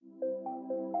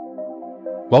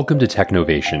Welcome to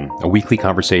Technovation, a weekly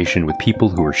conversation with people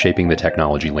who are shaping the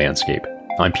technology landscape.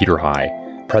 I'm Peter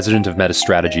High, president of Meta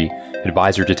Strategy,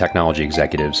 advisor to technology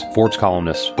executives, Forbes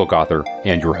columnist, book author,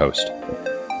 and your host.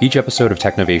 Each episode of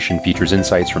Technovation features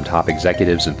insights from top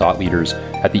executives and thought leaders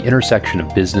at the intersection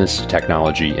of business,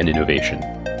 technology, and innovation.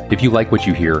 If you like what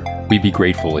you hear, we'd be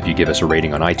grateful if you give us a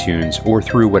rating on iTunes or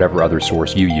through whatever other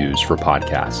source you use for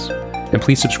podcasts. And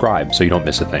please subscribe so you don't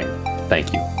miss a thing.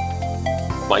 Thank you.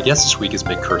 My guest this week is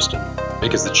Mick Kirsten.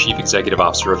 Mick is the Chief Executive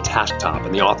Officer of TaskTop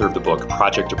and the author of the book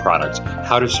Project to Product: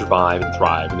 How to Survive and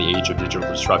Thrive in the Age of Digital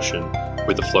Disruption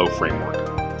with the Flow Framework.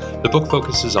 The book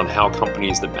focuses on how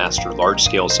companies that master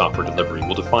large-scale software delivery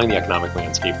will define the economic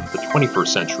landscape of the 21st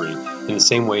century in the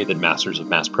same way that masters of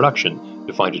mass production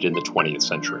defined it in the 20th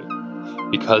century.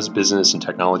 Because business and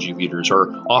technology leaders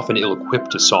are often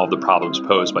ill-equipped to solve the problems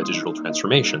posed by digital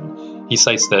transformation, he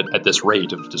cites that at this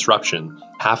rate of disruption,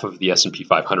 half of the S&P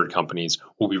 500 companies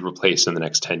will be replaced in the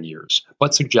next 10 years,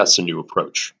 but suggests a new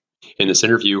approach. In this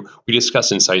interview, we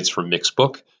discuss insights from Mick's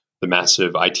book, the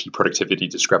massive IT productivity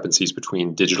discrepancies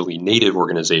between digitally native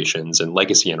organizations and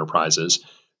legacy enterprises,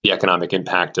 the economic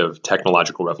impact of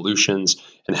technological revolutions,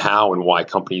 and how and why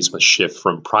companies must shift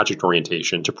from project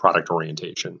orientation to product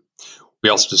orientation. We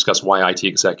also discuss why IT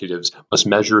executives must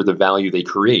measure the value they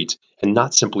create and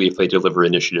not simply if they deliver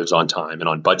initiatives on time and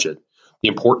on budget, the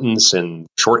importance and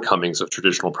shortcomings of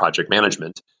traditional project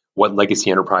management, what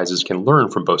legacy enterprises can learn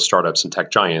from both startups and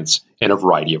tech giants, and a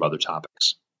variety of other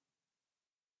topics.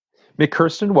 Mick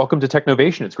Kirsten, welcome to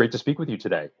Technovation. It's great to speak with you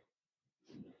today.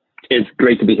 It's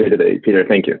great to be here today, Peter.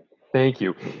 Thank you. Thank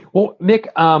you. Well, Mick,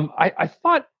 I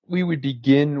thought we would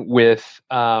begin with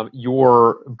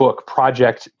your book,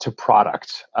 Project to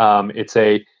Product. It's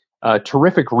a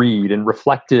terrific read and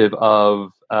reflective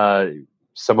of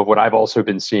some of what I've also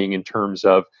been seeing in terms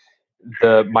of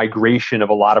the migration of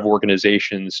a lot of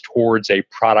organizations towards a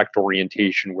product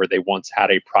orientation where they once had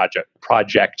a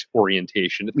project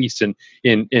orientation, at least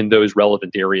in those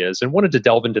relevant areas, and wanted to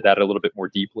delve into that a little bit more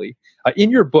deeply.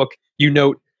 In your book, you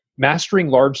note, mastering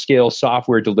large-scale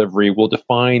software delivery will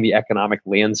define the economic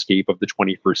landscape of the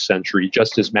 21st century,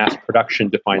 just as mass production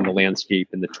defined the landscape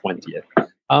in the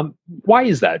 20th. Why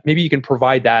is that? Maybe you can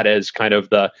provide that as kind of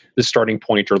the starting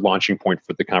point or launching point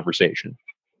for the conversation.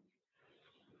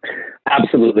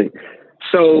 Absolutely.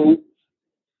 So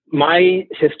my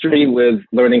history with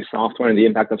learning software and the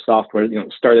impact of software,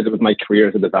 started with my career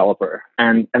as a developer.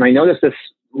 And I noticed this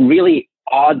really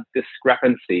odd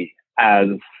discrepancy as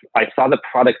I saw the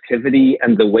productivity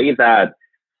and the way that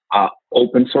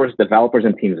open source developers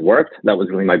and teams worked. That was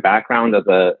really my background as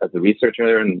a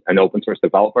researcher and an open source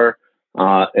developer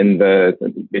in the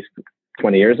basically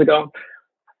 20 years ago.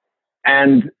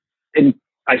 And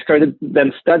I started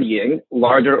then studying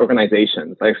larger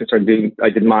organizations. I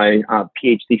did my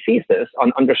PhD thesis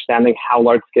on understanding how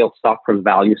large-scale software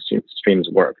value streams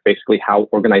work, basically how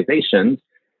organizations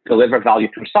deliver value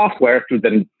through software, through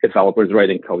the developers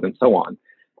writing code and so on.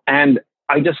 And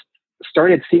I just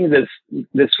started seeing this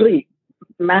really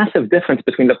massive difference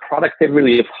between the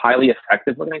productivity of highly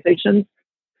effective organizations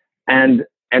and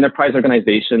enterprise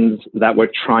organizations that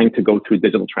were trying to go through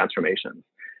digital transformation.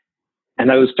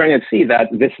 And I was starting to see that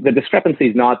the discrepancy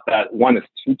is not that one is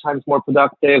 2 times more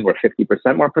productive or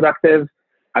 50% more productive.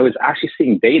 I was actually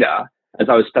seeing data as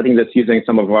I was studying this using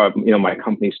some of our, my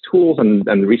company's tools and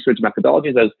research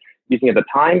methodologies I was using at the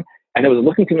time. And it was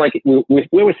looking to me like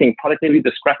we were seeing productivity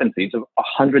discrepancies of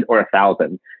 100 or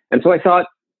 1,000. And so I thought,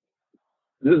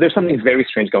 there's something very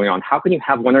strange going on. How can you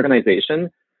have one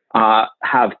organization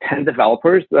have 10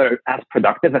 developers that are as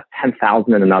productive as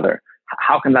 10,000 in another?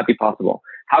 How can that be possible?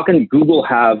 How can Google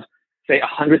have, say,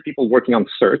 100 people working on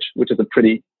search, which is a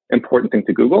pretty important thing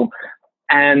to Google,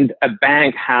 and a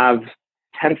bank have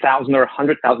 10,000 or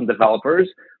 100,000 developers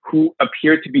who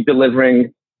appear to be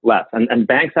delivering less? And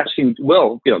banks actually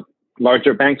will,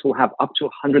 larger banks will have up to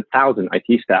 100,000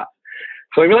 IT staff.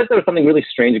 So I realized there was something really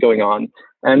strange going on.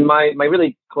 And my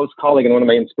really close colleague and one of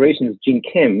my inspirations, Gene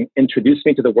Kim, introduced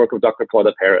me to the work of Dr.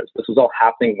 Claudia Perez. This was all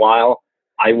happening while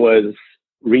I was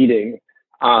reading.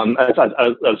 I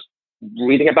was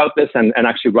reading about this and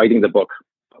actually writing the book,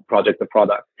 Project to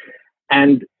Product.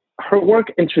 And her work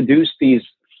introduced these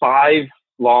 5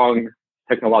 long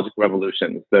technological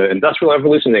revolutions: the Industrial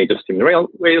Revolution, the age of steam and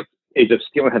railways, age of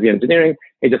steel and heavy engineering,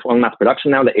 age of oil and mass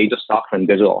production, now the age of software and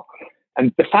digital.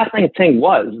 And the fascinating thing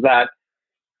was that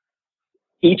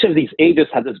each of these ages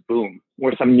had this boom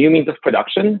where some new means of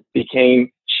production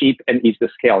became cheap and easy to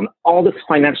scale. And all this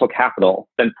financial capital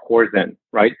then pours in,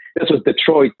 right? This was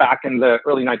Detroit back in the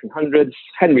early 1900s.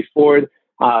 Henry Ford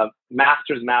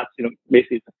masters mass,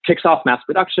 basically kicks off mass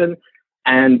production.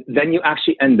 And then you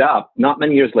actually end up, not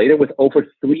many years later, with over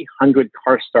 300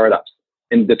 car startups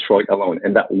in Detroit alone,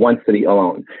 in that one city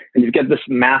alone. And you get this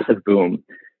massive boom.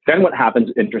 Then what happens,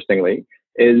 interestingly,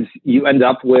 is you end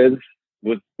up with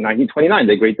 1929,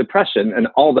 the Great Depression, and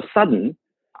all of a sudden,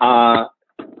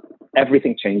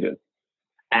 everything changes.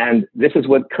 And this is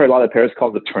what Carlota Perez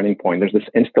calls the turning point. There's this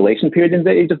installation period in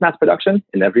the age of mass production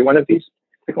in every one of these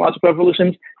technological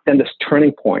revolutions, then this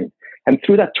turning point. And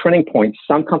through that turning point,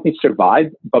 some companies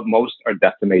survive, but most are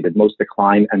decimated, most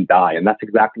decline and die. And that's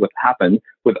exactly what happened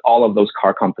with all of those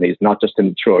car companies, not just in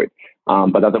Detroit,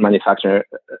 but other manufacturers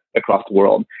across the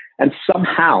world. And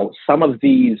somehow, some of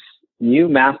these new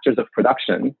masters of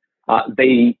production,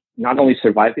 they not only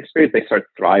survive the experience, they start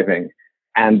thriving.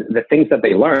 And the things that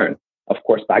they learn, of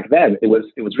course, back then, it was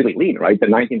really lean, right? The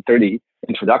 1930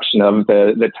 introduction of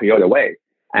the Toyota Way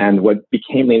and what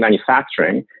became lean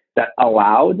manufacturing that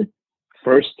allowed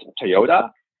first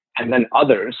Toyota and then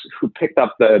others who picked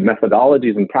up the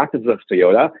methodologies and practices of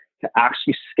Toyota to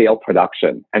actually scale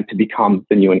production and to become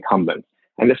the new incumbents.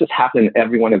 And this has happened in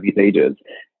every one of these ages.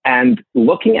 And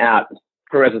looking at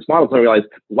Perez's models, I realized,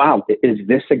 wow, is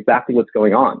this exactly what's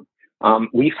going on?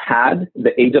 We've had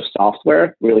the age of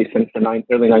software really since the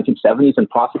early 1970s and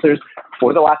processors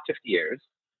for the last 50 years.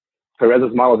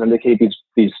 Perez's models indicate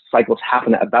these cycles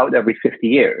happen about every 50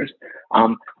 years.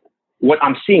 What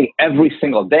I'm seeing every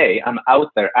single day, I'm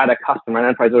out there at a customer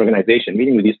enterprise organization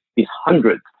meeting with these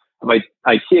hundreds of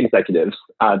IT executives,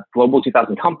 global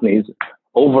 2,000 companies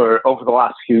over the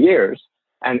last few years,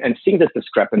 and seeing this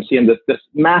discrepancy and this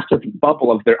massive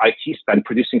bubble of their IT spend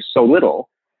producing so little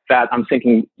that I'm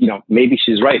thinking, maybe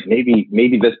she's right.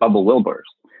 Maybe this bubble will burst.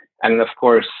 And of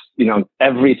course,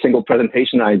 every single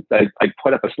presentation I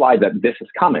put up a slide that this is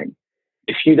coming.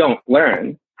 If you don't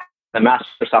learn the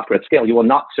master software at scale, you will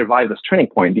not survive this turning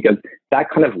point, because that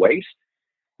kind of waste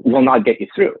will not get you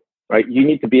through, right? You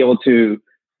need to be able to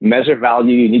measure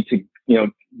value. You need to,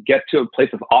 get to a place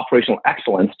of operational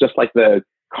excellence, just like the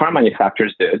car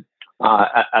manufacturers did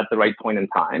at the right point in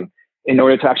time, in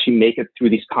order to actually make it through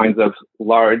these kinds of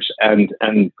large and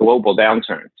global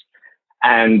downturns.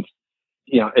 And,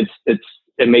 it's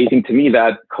amazing to me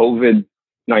that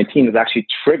COVID-19 has actually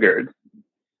triggered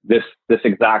this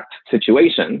exact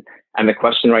situation. And the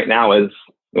question right now is,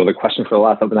 the question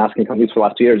I've been asking companies for the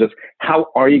last 2 years is, how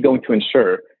are you going to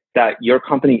ensure that your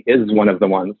company is one of the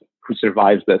ones who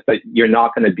survives this, that you're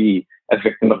not going to be a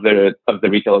victim of the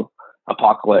retail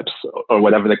apocalypse or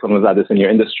whatever the equivalent of that is in your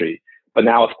industry? But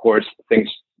now, of course, things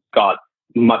got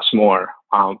much more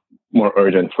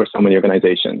urgent for so many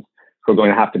organizations who are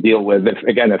going to have to deal with,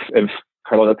 if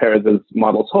Carlota Perez's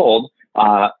models hold,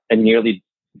 a nearly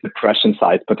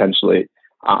depression-sized potentially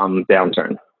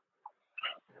downturn.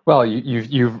 Well,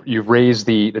 you've raised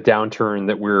the downturn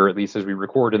that we're, at least as we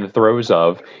record, in the throes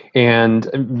of, and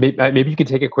maybe you could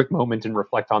take a quick moment and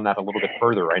reflect on that a little bit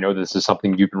further. I know this is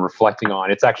something you've been reflecting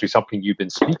on. It's actually something you've been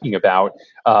speaking about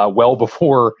well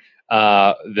before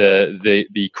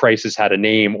the crisis had a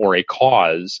name or a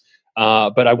cause.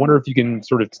 But I wonder if you can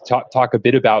sort of talk a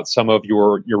bit about some of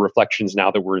your reflections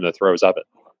now that we're in the throes of it.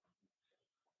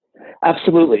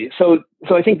 Absolutely. So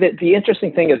I think that the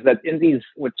interesting thing is that in these,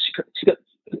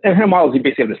 in her models, you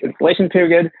basically have this installation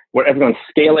period where everyone's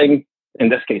scaling, in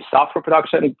this case, software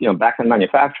production, back-end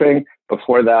manufacturing,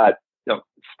 before that,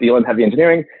 steel and heavy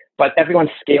engineering, but everyone's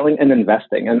scaling and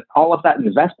investing. And all of that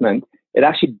investment, it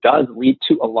actually does lead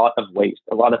to a lot of waste,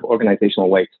 a lot of organizational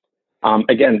waste.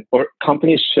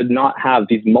 Companies should not have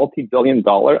these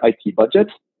multi-billion-dollar IT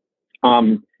budgets.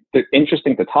 They're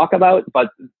interesting to talk about, but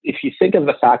if you think of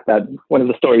the fact that one of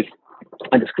the stories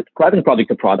I described in Project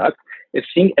to Product is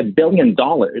seeing $1 billion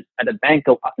at a bank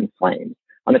go up in flames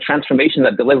on a transformation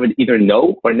that delivered either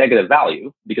no or negative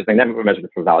value, because they never measured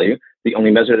it for value. They only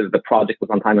measured if the project was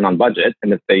on time and on budget,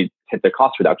 and if they hit their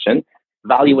cost reduction,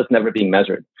 value was never being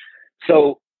measured.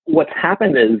 So what's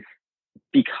happened is,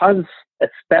 because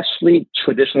especially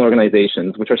traditional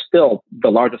organizations, which are still the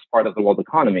largest part of the world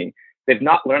economy, they've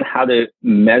not learned how to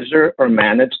measure or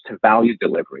manage to value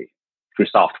delivery through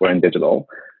software and digital.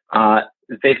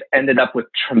 They've ended up with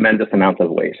tremendous amounts of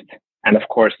waste. And of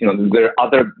course, there are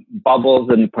other bubbles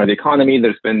in part of the economy.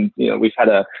 There's been, we've had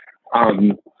a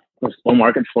slow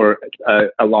market for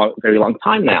very long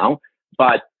time now.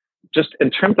 But just in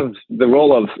terms of the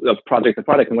role of Project to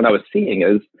Product, and what I was seeing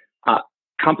is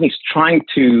companies trying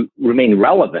to remain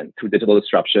relevant through digital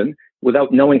disruption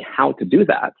without knowing how to do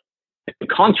that. In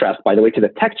contrast, by the way, to the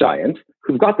tech giants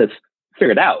who've got this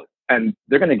figured out, and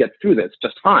they're going to get through this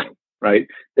just fine, right?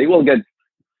 They will get,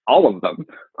 all of them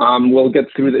will get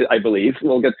through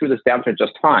will get through this downturn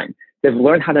just fine. They've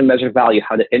learned how to measure value,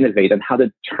 how to innovate, and how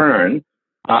to turn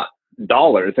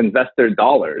dollars, invest their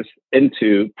dollars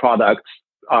into products,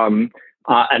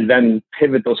 and then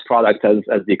pivot those products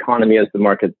as the economy, as the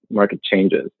market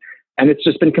changes. And it's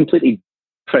just been completely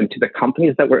different to the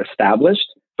companies that were established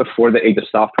before the age of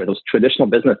software, those traditional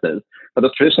businesses. But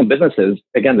those traditional businesses,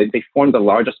 again, they form the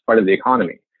largest part of the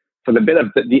economy. So the bit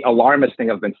of the alarmist thing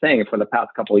I've been saying for the past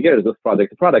couple of years with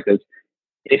Project to Product is,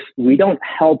 if we don't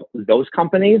help those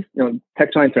companies,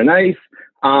 tech giants are nice,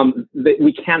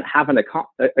 we can't have an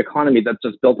economy that's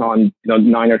just built on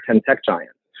 9 or 10 tech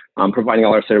giants providing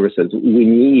all our services. We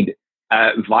need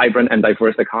a vibrant and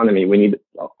diverse economy. We need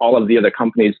all of the other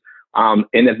companies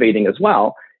innovating as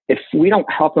well. If we don't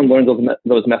help them learn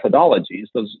those methodologies,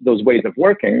 those ways of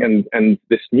working, and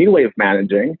this new way of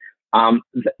managing,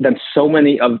 then so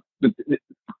many of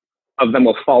them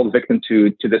will fall victim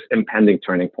to this impending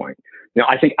turning point.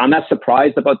 I think I'm not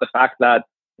surprised about the fact that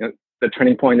the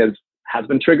turning point has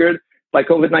been triggered by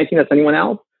COVID-19 as anyone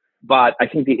else. But I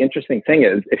think the interesting thing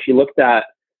is, if you looked at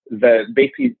the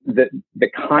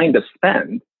kind of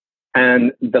spend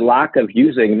and the lack of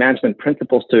using management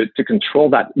principles to control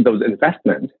those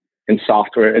investments in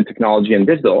software and technology and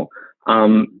digital,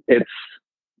 it's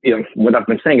what I've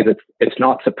been saying is it's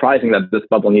not surprising that this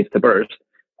bubble needs to burst.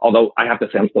 Although I have to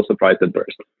say I'm still surprised it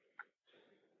burst.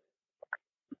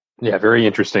 Yeah, very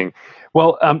interesting.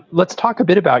 Well, let's talk a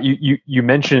bit about you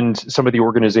mentioned some of the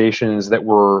organizations that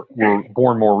were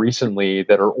born more recently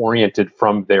that are oriented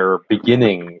from their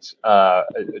beginnings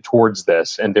towards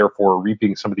this, and therefore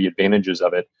reaping some of the advantages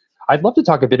of it. I'd love to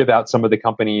talk a bit about some of the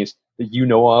companies that you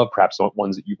know of, perhaps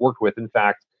ones that you've worked with, in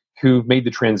fact, who've made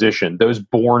the transition, those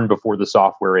born before the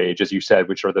software age, as you said,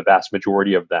 which are the vast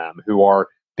majority of them, who are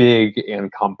big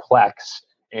and complex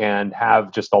and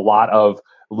have just a lot of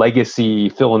legacy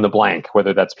fill in the blank,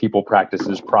 whether that's people,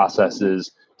 practices,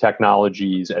 processes,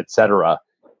 technologies, etc.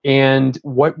 And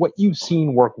what you've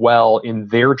seen work well in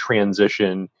their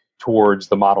transition towards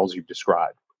the models you've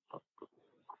described.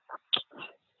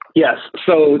 Yes.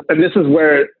 So, and this is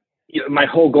where my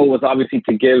whole goal was obviously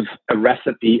to give a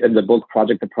recipe in the book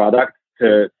Project to Product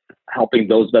to helping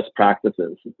those best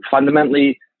practices.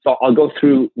 Fundamentally, so I'll go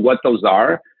through what those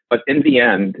are, but in the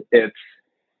end,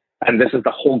 and this is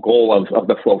the whole goal of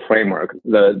the Flow framework.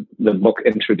 The book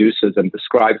introduces and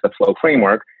describes the Flow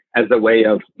framework as a way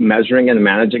of measuring and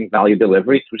managing value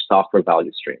delivery through software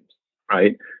value streams,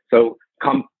 right? So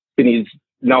companies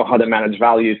know how to manage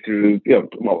value through,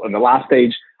 in the last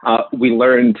stage, we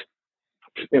learned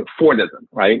Fordism,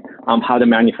 right? How to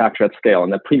manufacture at scale. In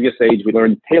the previous age, we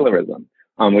learned Taylorism,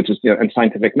 which is, and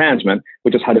scientific management,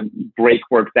 which is how to break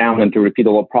work down into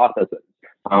repeatable processes.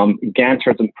 Gantt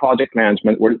charts and project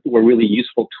management were really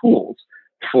useful tools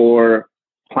for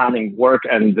planning work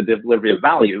and the delivery of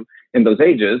value in those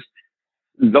ages.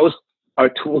 Those are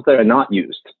tools that are not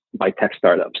used by tech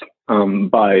startups,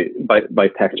 by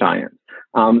tech giants.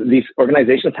 These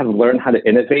organizations have learned how to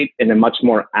innovate in a much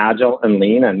more agile and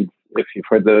lean, and if you've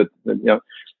heard of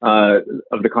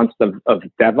the concept of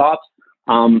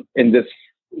DevOps, in this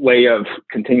way of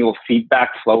continual feedback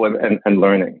flow and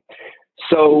learning.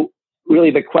 So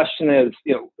really the question is,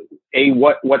 A,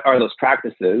 what are those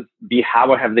practices? B,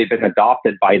 how have they been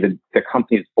adopted by the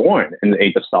companies born in the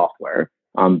age of software?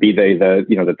 Be they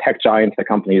the tech giants, the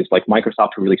companies like Microsoft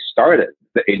who really started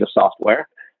the age of software,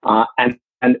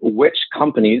 and which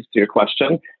companies, to your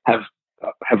question, have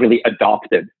really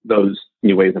adopted those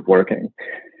new ways of working.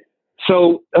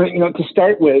 So, to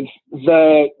start with,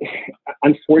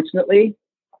 unfortunately,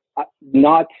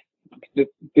 not to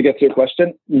get to your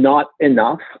question, not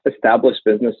enough established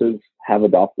businesses have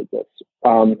adopted this.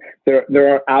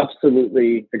 There are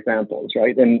absolutely examples,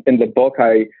 right? In the book,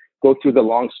 I go through the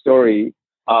long story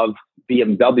of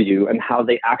BMW and how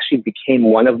they actually became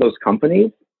one of those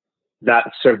companies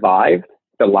that survived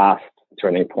the last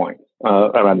turning point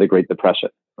around the Great Depression,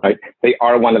 right? They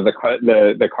are one of the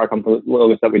car companies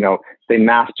that we know. They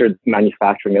mastered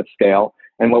manufacturing at scale.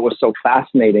 And what was so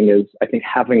fascinating is, I think,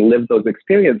 having lived those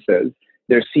experiences,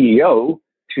 their CEO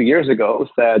 2 years ago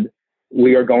said,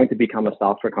 we are going to become a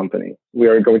software company. We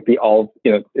are going to be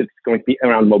it's going to be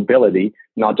around mobility,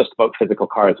 not just about physical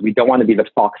cars. We don't want to be the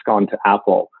Foxconn to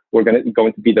Apple. We're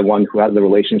going to be the one who has the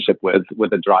relationship with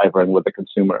the driver and with the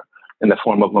consumer in the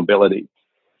form of mobility.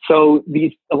 So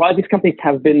a lot of these companies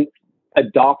have been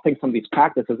adopting some of these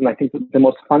practices. And I think the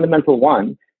most fundamental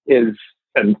one is,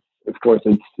 and of course,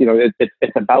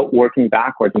 it's about working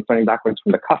backwards and starting backwards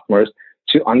from the customers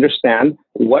to understand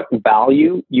what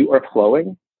value you are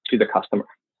flowing to the customer.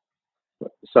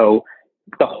 So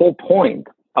the whole point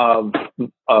of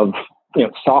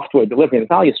software delivery and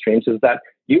value streams is that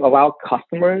you allow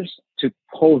customers to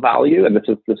pull value, and this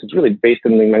is really based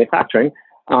in lean manufacturing,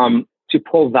 to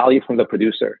pull value from the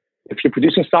producer. If you're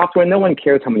producing software, no one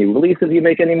cares how many releases you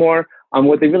make anymore.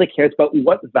 What they really care is about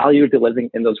what value you're delivering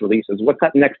in those releases. What's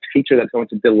that next feature that's going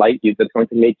to delight you, that's going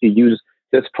to make you use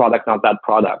this product, not that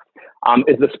product?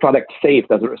 Is this product safe?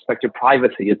 Does it respect your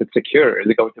privacy? Is it secure? Is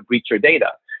it going to breach your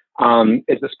data?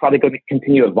 Is this product going to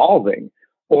continue evolving?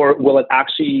 Or will it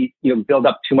actually build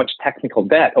up too much technical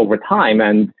debt over time,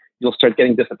 and you'll start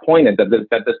getting disappointed that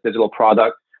this digital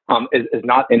product is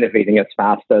not innovating as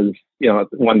fast as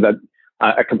one that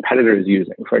a competitor is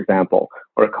using, for example,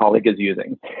 or a colleague is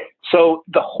using. So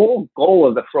the whole goal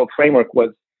of the Flow framework was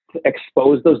to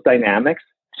expose those dynamics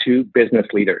to business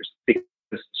leaders, because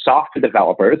software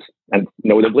developers, and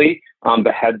notably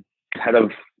the head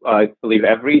of I believe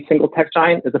every single tech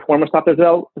giant is a former software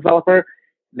developer.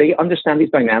 They understand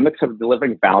these dynamics of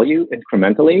delivering value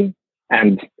incrementally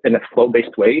and in a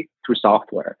flow-based way through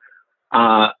software.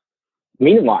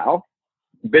 Meanwhile,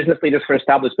 business leaders for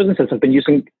established businesses have been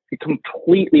using a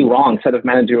completely wrong set of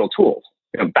managerial tools,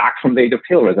 back from the age of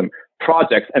Taylorism,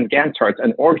 projects and Gantt charts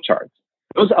and org charts.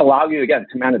 Those allow you, again,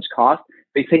 to manage costs.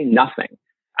 They say nothing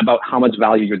about how much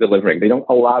value you're delivering. They don't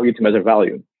allow you to measure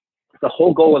value. The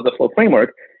whole goal of the Flow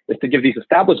framework is to give these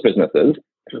established businesses,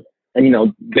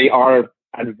 and they are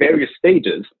at various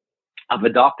stages of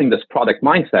adopting this product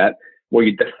mindset where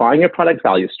you define your product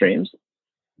value streams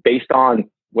based on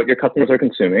what your customers are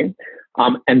consuming,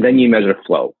 and then you measure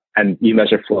flow. And you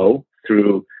measure flow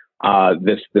through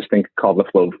this thing called the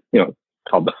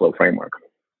Flow framework.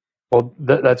 Well,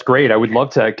 that's great. I would love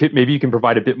to. Maybe you can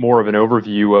provide a bit more of an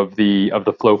overview of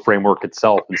the Flow framework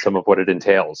itself and some of what it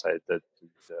entails. That's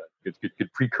a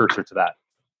good precursor to that.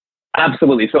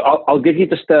 Absolutely. So I'll give you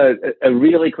just a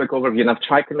really quick overview, and I've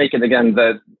tried to make it again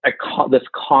this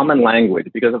common language,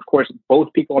 because of course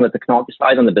both people on the technology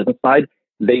side and the business side,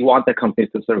 they want their companies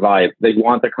to survive. They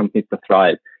want their companies to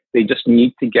thrive. They just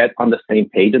need to get on the same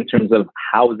page in terms of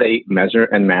how they measure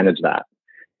and manage that.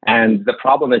 And the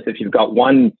problem is, if you've got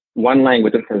one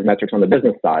language in terms of metrics on the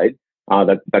business side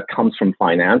that comes from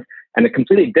finance, and a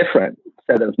completely different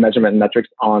set of measurement metrics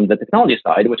on the technology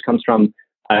side, which comes from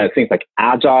things like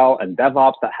Agile and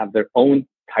DevOps that have their own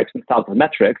types and styles of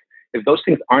metrics, if those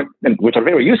things aren't, and which are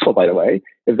very useful, by the way,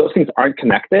 if those things aren't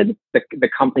connected, the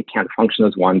company can't function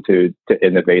as one to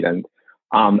innovate and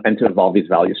to evolve these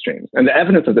value streams. And the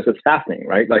evidence of this is fascinating,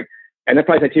 right? Like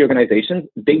enterprise IT organizations,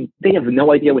 they have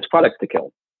no idea which products to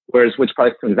kill, whereas which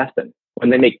products to invest in. When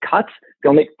they make cuts,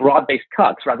 they'll make broad-based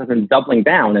cuts rather than doubling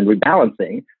down and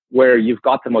rebalancing where you've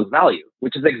got the most value,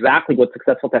 which is exactly what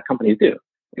successful tech companies do.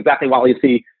 Exactly why you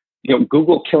see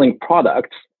Google killing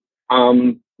products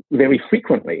very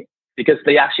frequently, because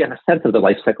they actually have a sense of the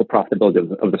life cycle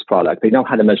profitability of this product. They know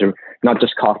how to measure not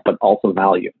just cost, but also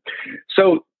value.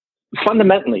 So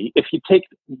fundamentally, if you take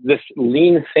this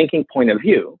lean thinking point of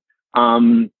view,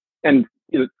 and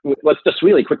let's just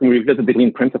really quickly revisit the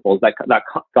lean principles that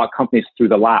got companies through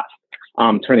the last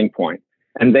turning point.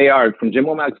 And they are, from Jim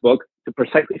Womack's book, to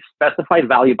precisely specify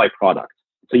value by product.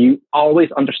 So you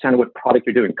always understand what product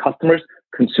you're doing. Customers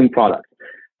consume products.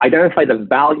 Identify the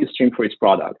value stream for each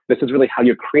product. This is really how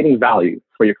you're creating value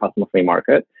for your customer free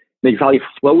market. Make value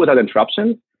flow without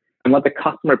interruptions, and let the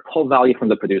customer pull value from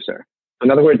the producer.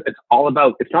 In other words, it's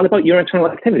not about your internal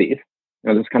activities.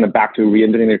 This is kind of back to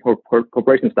re-engineering the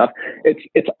corporation stuff.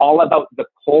 It's all about the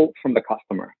pull from the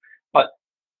customer. But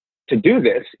to do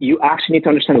this, you actually need to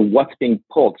understand what's being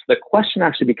pulled. So the question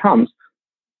actually becomes,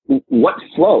 what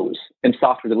flows in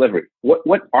software delivery?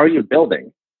 What are you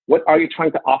building? What are you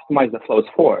trying to optimize the flows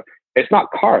for? It's not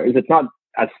cars. It's not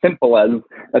as simple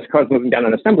as cars moving down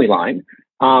an assembly line.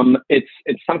 It's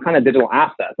some kind of digital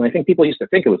asset. And I think people used to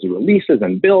think it was releases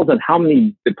and builds and how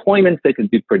many deployments they could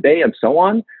do per day and so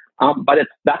on. But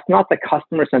that's not the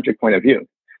customer-centric point of view.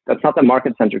 That's not the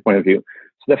market-centric point of view.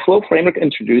 So the Flow framework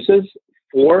introduces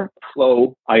 4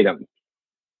 flow items.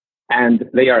 And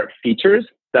they are features.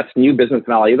 That's new business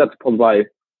value that's pulled by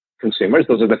consumers.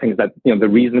 Those are the things that, the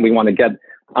reason we want to get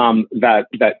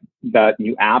that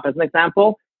new app as an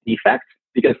example. Defects,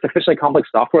 because sufficiently complex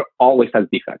software always has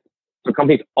defects. So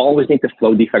companies always need to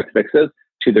flow defect fixes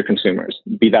to their consumers,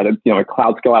 be that a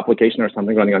cloud scale application or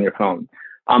something running on your phone.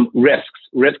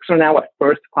 Risks are now a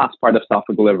first-class part of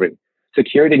software delivery.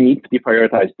 Security needs to be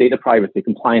prioritized, data privacy,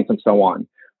 compliance, and so on.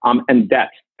 And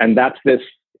debt, and that's this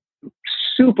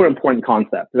super important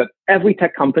concept that every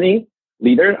tech company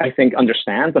leader, I think,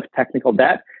 understands of technical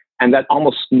debt, and that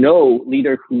almost no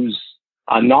leader who's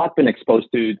not been exposed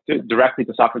directly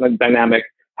to software dynamic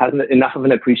has enough of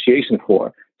an appreciation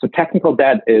for. So technical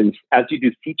debt is, as you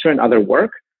do feature and other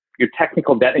work, your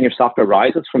technical debt in your software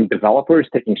rises from developers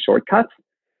taking shortcuts.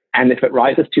 And if it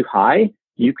rises too high,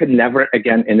 you could never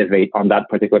again innovate on that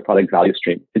particular product value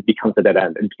stream. It becomes a dead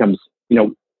end. It becomes,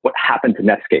 what happened to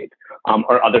Netscape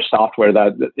or other software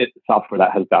that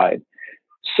has died.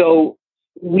 So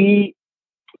these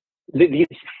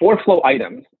 4 flow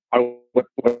items are what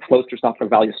flows through software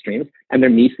value streams, and they're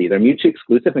MICI. They're mutually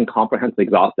exclusive and comprehensively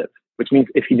exhaustive, which means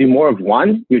if you do more of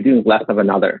one, you're doing less of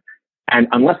another. And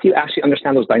unless you actually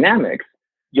understand those dynamics,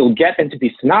 you'll get into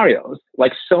these scenarios,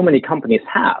 like so many companies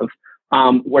have,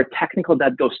 where technical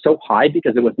debt goes so high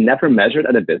because it was never measured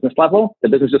at a business level. The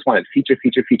business just wanted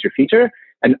feature,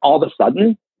 and all of a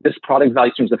sudden, this product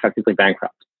value stream is effectively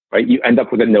bankrupt, right? You end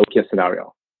up with a Nokia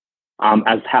scenario,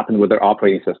 as happened with their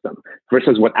operating system,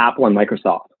 versus what Apple and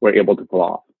Microsoft were able to pull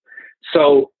off.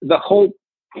 So the whole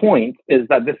point is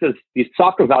that these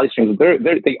software value streams,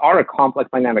 they are a complex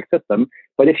dynamic system,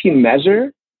 but if you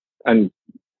measure, and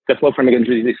the flow framework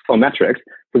introduces these flow metrics,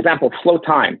 for example, flow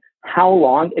time, how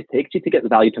long it takes you to get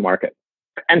value to market,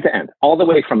 end to end, all the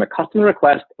way from a customer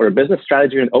request or a business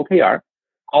strategy or an OKR,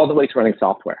 all the way to running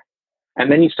software.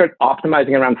 And then you start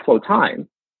optimizing around flow time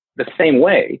the same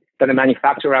way that a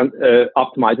manufacturer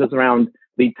optimizes around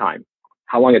lead time,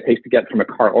 how long it takes to get from a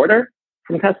car order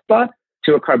from Tesla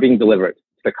to a car being delivered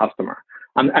to the customer.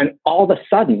 And all of a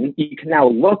sudden, you can now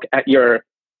look at your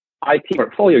IT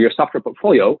portfolio, your software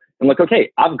portfolio, and look,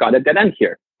 okay, I've got a dead end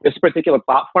here. This particular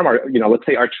platform, or let's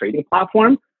say our trading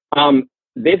platform,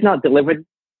 they've not delivered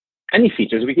any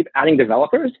features. We keep adding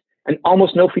developers, and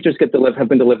almost no features have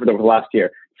been delivered over the last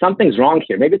year. Something's wrong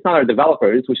here. Maybe it's not our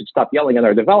developers. We should stop yelling at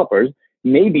our developers.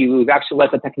 Maybe we've actually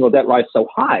let the technical debt rise so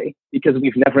high because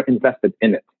we've never invested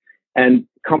in it. And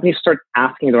companies start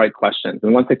asking the right questions.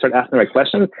 And once they start asking the right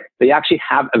questions, they actually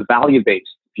have a value-based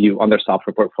view on their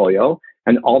software portfolio,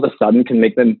 and all of a sudden can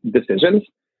make them decisions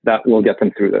that will get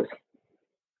them through this.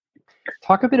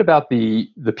 Talk a bit about the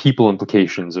people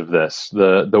implications of this,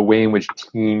 the way in which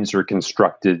teams are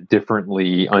constructed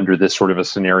differently under this sort of a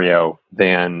scenario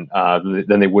than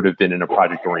they would have been in a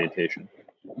project orientation.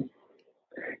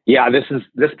 Yeah,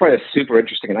 this part is super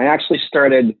interesting, and I actually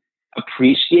started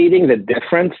appreciating the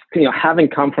difference. Having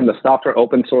come from the software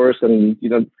open source, and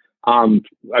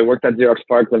I worked at Xerox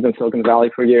PARC, lived in Silicon Valley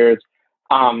for years.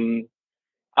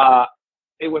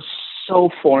 It was so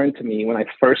foreign to me when I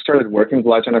first started working with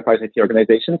large enterprise IT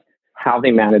organizations, how they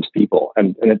manage people.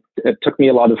 And it took me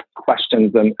a lot of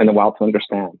questions and a while to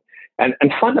understand. And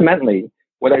fundamentally,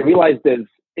 what I realized is,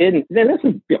 this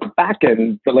is back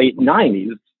in the late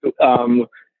 90s,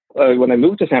 when I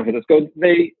moved to San Francisco,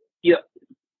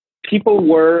 people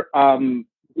were,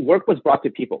 work was brought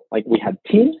to people. Like, we had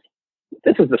teams.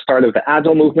 This is the start of the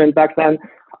Agile movement back then.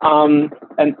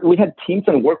 And we had teams,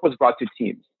 and work was brought to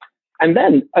teams. And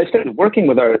then I started working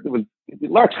with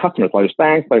large customers, large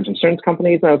banks, large insurance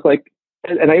companies, and I was like,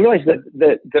 and I realized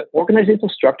that the organizational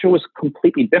structure was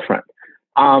completely different.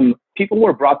 People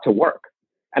were brought to work,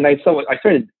 and I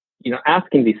started,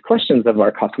 asking these questions of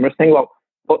our customers, saying,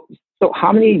 well, so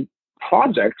how many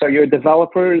projects are your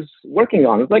developers working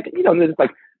on? It's like,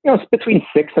 it's between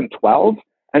 6 and 12,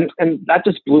 and that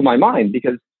just blew my mind,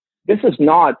 because this is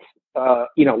not,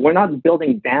 we're not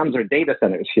building dams or data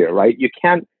centers here, right? You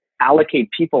can't allocate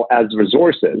people as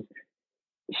resources.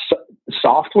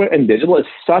 Software and digital is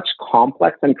such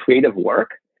complex and creative work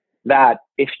that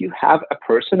if you have a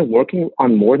person working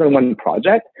on more than one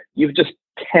project, you've just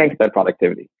tanked their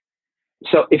productivity.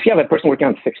 So if you have a person working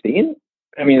on 16,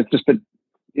 I mean, it's just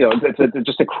it's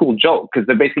just a cruel joke, because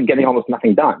they're basically getting almost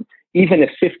nothing done, even if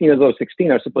 15 of those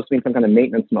 16 are supposed to be in some kind of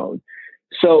maintenance mode.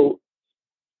 So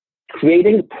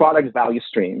creating product value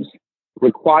streams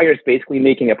requires basically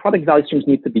making a product value streams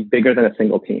needs to be bigger than a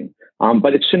single team,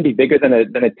 but it shouldn't be bigger than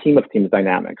a team of teams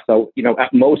dynamic. So,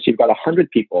 at most you've got 100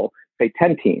 people, say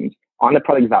 10 teams on the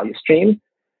product value stream,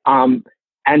 and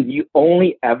you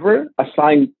only ever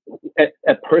assign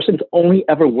a person's only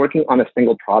ever working on a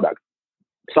single product.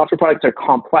 Software products are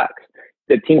complex.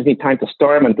 The teams need time to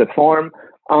storm and to form,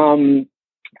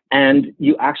 and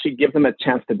you actually give them a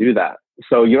chance to do that.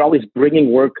 So you're always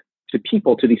bringing work to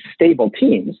people, to these stable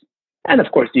teams. And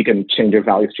of course, you can change your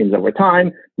value streams over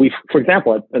time. For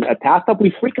example, at TaskUp,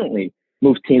 we frequently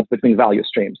move teams between value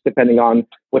streams, depending on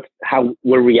how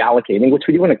we're reallocating, which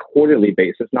we do on a quarterly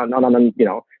basis, not on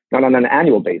an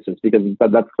annual basis, because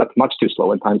that's much too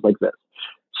slow in times like this.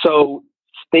 So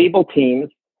stable teams,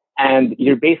 and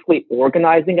you're basically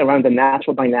organizing around the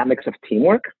natural dynamics of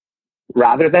teamwork,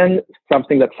 rather than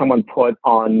something that someone put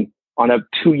on a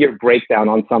 2-year breakdown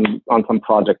on some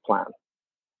project plan.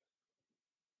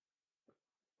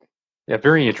 Yeah,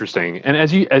 very interesting. And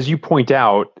as you point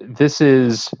out, this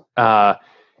is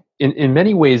in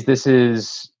many ways, this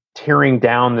is tearing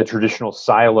down the traditional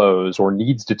silos, or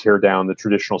needs to tear down the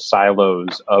traditional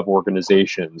silos of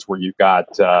organizations, where you've got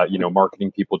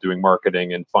marketing people doing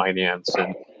marketing and finance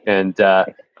and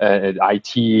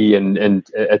IT and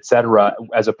et cetera,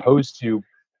 as opposed to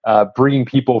bringing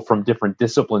people from different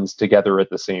disciplines together at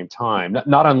the same time.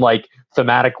 Not unlike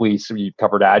thematically, so you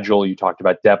covered Agile, you talked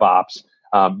about DevOps.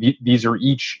 These are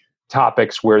each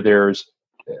topics where there's,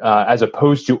 as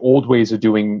opposed to old ways of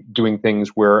doing things,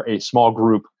 where a small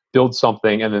group builds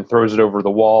something and then throws it over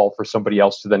the wall for somebody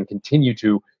else to then continue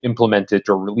to implement it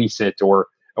or release it or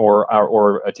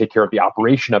take care of the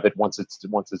operation of it once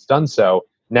it's done so.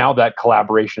 Now that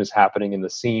collaboration is happening in the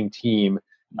same team,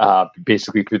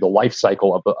 basically through the life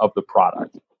cycle of the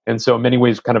product. And so in many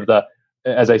ways, kind of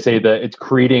it's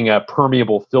creating a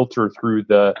permeable filter through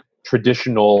the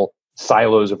traditional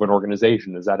silos of an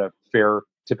organization. Is that a fair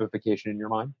typification in your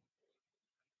mind?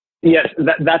 Yes,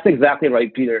 that's exactly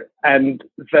right, Peter. And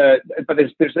I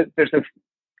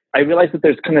realize that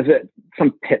there's kind of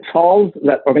some pitfalls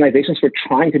that organizations were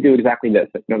trying to do exactly this.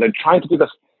 They're trying to do this,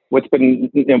 what's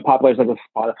been popularized as a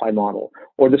Spotify model,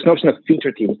 or this notion of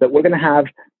feature teams, that we're going to have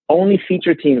only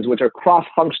feature teams, which are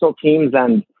cross-functional teams,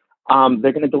 and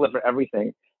they're going to deliver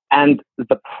everything. And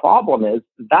the problem is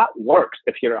that works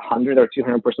if you're a 100 or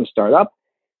 200 person startup.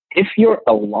 If you're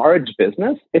a large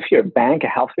business, if you're a bank, a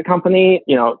healthcare company,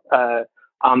 a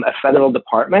federal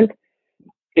department,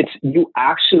 you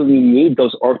actually need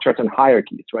those org charts and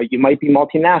hierarchies, right? You might be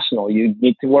multinational. You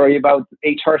need to worry about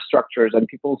HR structures and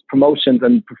people's promotions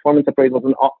and performance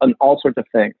appraisals and all sorts of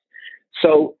things.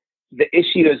 So the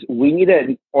issue is we need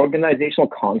an organizational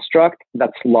construct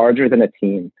that's larger than a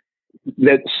team.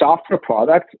 The software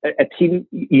product, a team,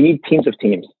 you need teams of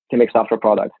teams to make software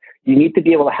products. You need to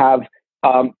be able to have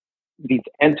these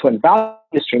end-to-end value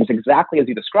streams exactly as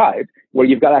you described, where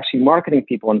you've got actually marketing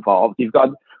people involved, you've got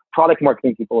product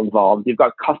marketing people involved, you've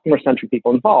got customer-centric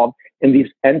people involved in these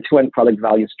end-to-end product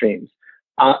value streams.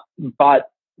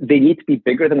 But they need to be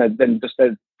bigger than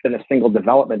a single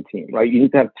development team, right? You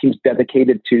need to have teams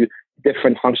dedicated to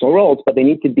different functional roles, but they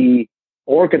need to be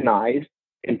organized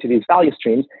into these value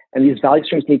streams, and these value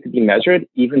streams need to be measured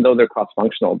even though they're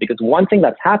cross-functional. Because one thing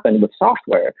that's happened with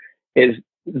software is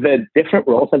the different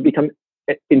roles have become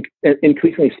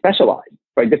increasingly specialized,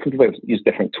 right? Different people use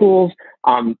different tools.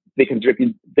 They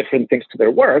contribute different things to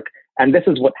their work. And this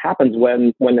is what happens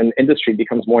when an industry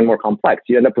becomes more and more complex.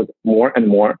 You end up with more and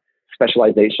more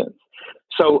specializations.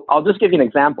 So I'll just give you an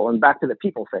example, and back to the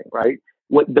people thing, right?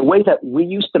 The way that we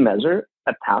used to measure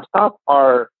at TaskTop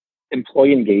our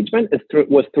employee engagement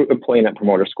was through employee net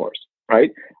promoter scores, right?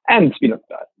 And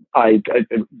I've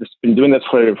just been doing this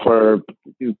for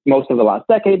most of the last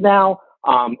decade now.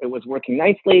 It was working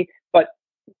nicely, but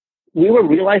we were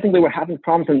realizing we were having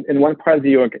problems in one part of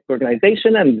the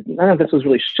organization, and none of this was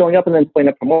really showing up in the employee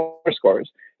net promoter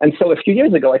scores. And so a few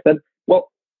years ago, I said,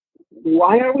 well,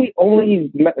 why are we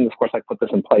only, and of course I put this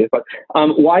in place, but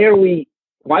why are we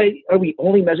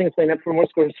only measuring employee net promoter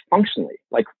scores functionally?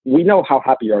 Like, we know how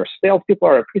happy our salespeople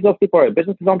are, our pre-sales people are, our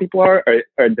business development people are,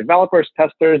 our developers,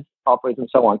 testers, operators, and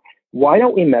so on. Why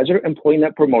don't we measure employee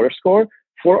net promoter score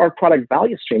for our product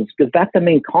value streams? Because that's the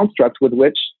main construct with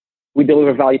which we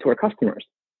deliver value to our customers.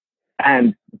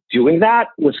 And doing that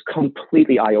was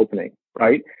completely eye-opening,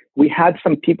 right? We had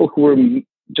some people who were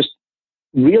just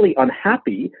really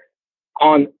unhappy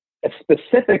on a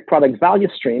specific product value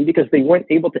stream because they weren't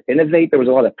able to innovate. There was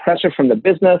a lot of pressure from the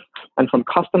business and from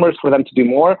customers for them to do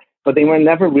more, but they were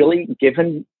never really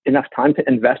given enough time to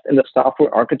invest in the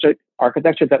software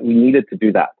architecture that we needed to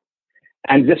do that.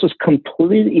 And this was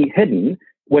completely hidden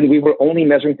when we were only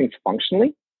measuring things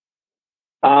functionally,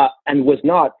 and was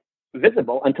not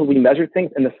visible until we measured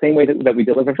things in the same way that we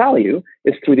deliver value,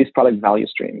 is through these product value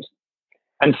streams.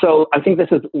 And so I think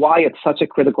this is why it's such a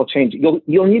critical change.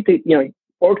 You'll need to,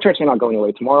 org charts are not going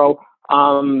away tomorrow.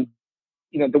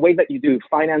 The way that you do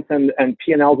finance and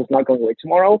P&Ls is not going away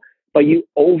tomorrow, but you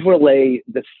overlay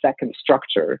the second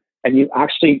structure and you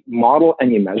actually model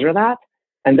and you measure that.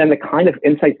 And then the kind of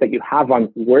insights that you have on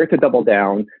where to double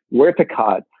down, where to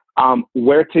cut,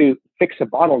 where to fix a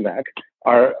bottleneck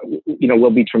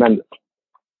will be tremendous.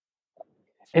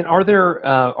 And are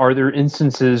there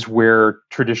instances where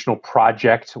traditional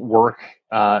project work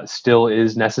still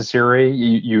is necessary?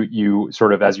 You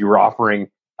sort of, as you were offering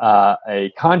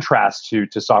a contrast to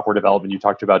software development, you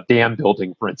talked about dam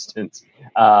building, for instance.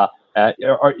 Are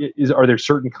there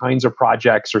certain kinds of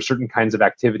projects or certain kinds of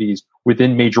activities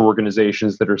within major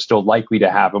organizations that are still likely to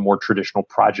have a more traditional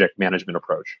project management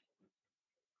approach?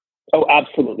 Oh,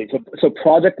 absolutely. So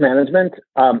project management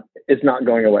is not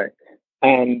going away.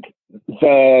 And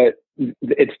the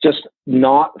it's just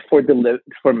not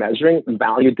for measuring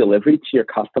value delivery to your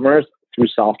customers through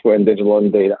software and digital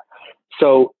and data.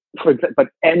 So, but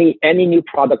any new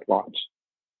product launch,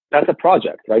 that's a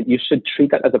project, right? You should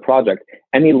treat that as a project.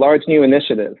 Any large new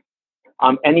initiative,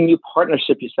 any new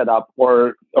partnership you set up,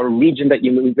 or region that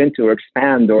you move into, or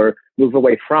expand, or move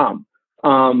away from,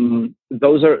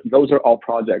 those are all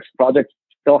projects. Projects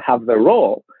still have their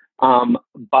role,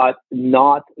 but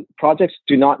no project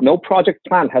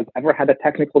plan has ever had a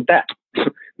technical debt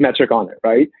metric on it,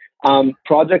 right?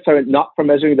 Projects are not for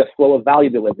measuring the flow of value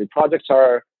delivery. Projects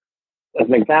are, as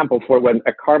an example, for when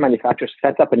a car manufacturer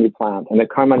sets up a new plant, and the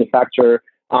car manufacturer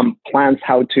plans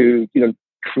how to,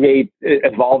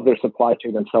 evolve their supply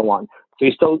chain and so on. So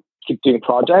you still keep doing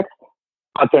projects,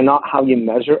 but they're not how you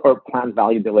measure or plan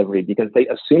value delivery, because they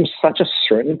assume such a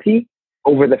certainty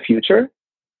over the future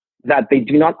that they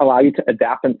do not allow you to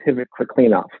adapt and pivot quickly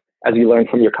enough as you learn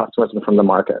from your customers and from the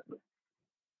market.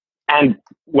 And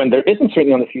when there isn't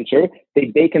certainty on the future, they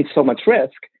bake in so much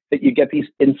risk that you get these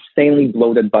insanely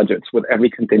bloated budgets with every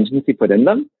contingency put in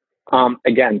them.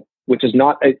 Again, which is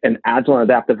not an agile and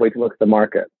adaptive way to look at the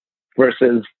market,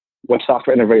 versus what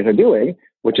software innovators are doing,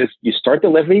 which is you start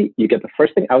delivery, you get the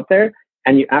first thing out there,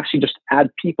 and you actually just add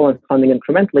people and funding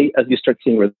incrementally as you start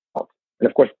seeing results. And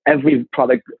of course, every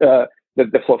product, the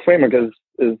Flow framework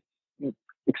is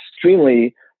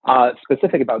extremely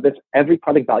specific about this. Every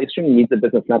product value stream needs a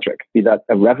business metric, be that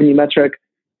a revenue metric,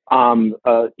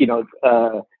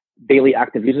 daily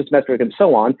active users metric, and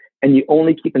so on. And you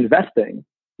only keep investing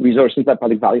resources in that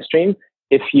product value stream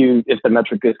if the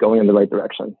metric is going in the right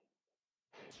direction.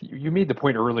 You made the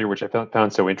point earlier, which I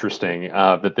found so interesting,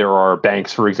 that there are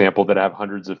banks, for example, that have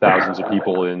hundreds of thousands of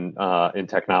people in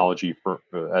technology,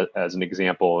 as an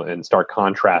example, in stark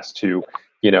contrast to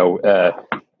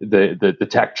the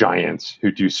tech giants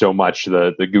who do so much.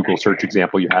 The Google search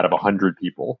example you had of 100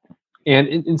 people. And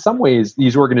in some ways,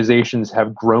 these organizations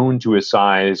have grown to a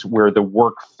size where the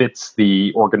work fits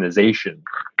the organization,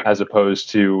 as opposed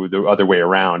to the other way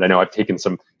around. I know I've taken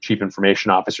some chief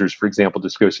information officers, for example, to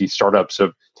go see startups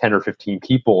of 10 or 15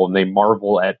 people, and they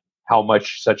marvel at how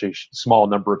much such a small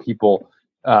number of people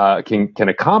can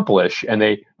accomplish. And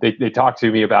they talk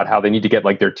to me about how they need to get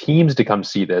their teams to come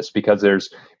see this, because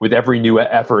with every new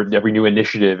effort, every new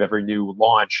initiative, every new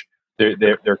launch,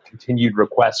 their continued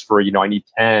requests for, I need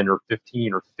 10 or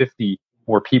 15 or 50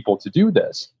 more people to do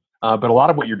this. But a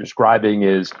lot of what you're describing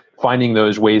is finding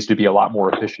those ways to be a lot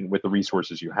more efficient with the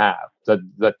resources you have. Is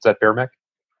that fair, Mick?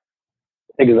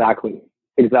 Exactly.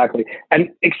 And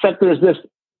except there's this,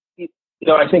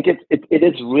 I think it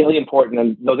is really important,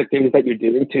 and those activities that you're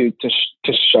doing to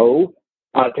show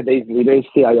today's leaders,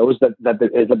 CIOs, that there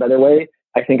is a better way.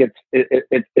 I think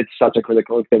it's such a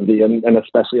critical activity, and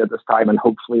especially at this time, and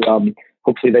hopefully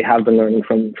they have been learning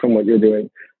from what you're doing.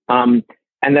 And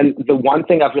then the one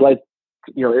thing I've realized,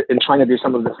 in trying to do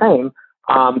some of the same,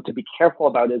 to be careful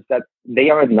about, is that they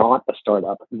are not a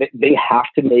startup. They have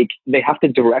to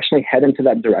directionally head into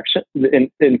that direction,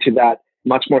 into that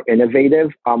much more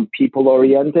innovative,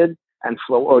 people-oriented and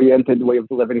flow-oriented way of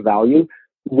delivering value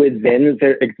within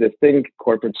their existing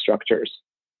corporate structures.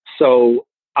 So,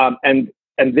 and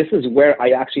this is where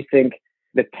I actually think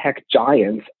the tech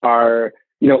giants are,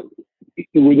 we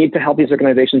need to help these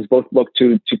organizations both look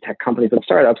to tech companies and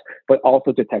startups, but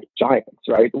also to tech giants,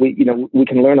 right? We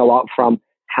can learn a lot from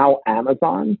how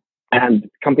Amazon and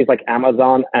companies like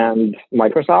Amazon and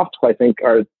Microsoft, who I think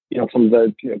are, some of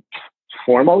the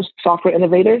foremost software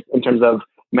innovators in terms of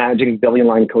managing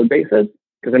billion-line code bases.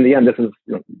 Because in the end, this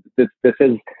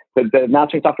is the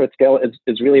mastering software at scale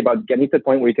is really about getting to the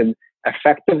point where you can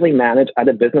effectively manage at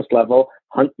a business level,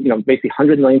 basically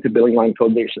 100 million to billion-line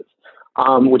code bases,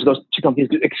 which those two companies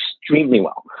do extremely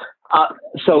well.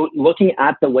 So looking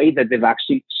at the way that they've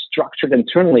actually structured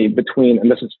internally between,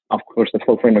 and this is, of course, the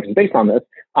Flow framework is based on this,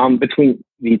 between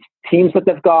these teams that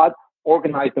they've got,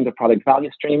 organized into product value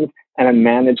streams, and then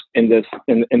managed in this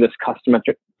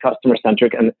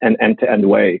customer-centric and end-to-end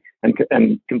way, and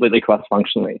completely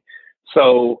cross-functionally.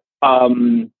 So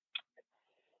I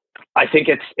think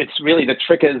it's really, the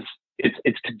trick is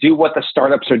it's to do what the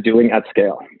startups are doing at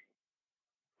scale.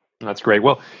 That's great.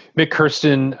 Well, Mick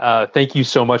Kirsten, thank you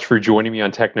so much for joining me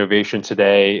on Technovation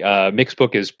today. Mick's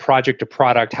book is Project to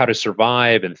Product: How to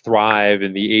Survive and Thrive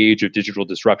in the Age of Digital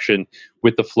Disruption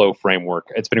with the Flow Framework.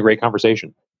 It's been a great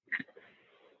conversation.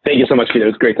 Thank you so much, Peter. It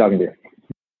was great talking to you.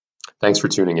 Thanks for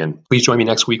tuning in. Please join me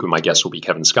next week when my guest will be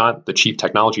Kevin Scott, the Chief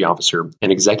Technology Officer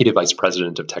and Executive Vice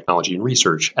President of Technology and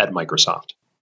Research at Microsoft.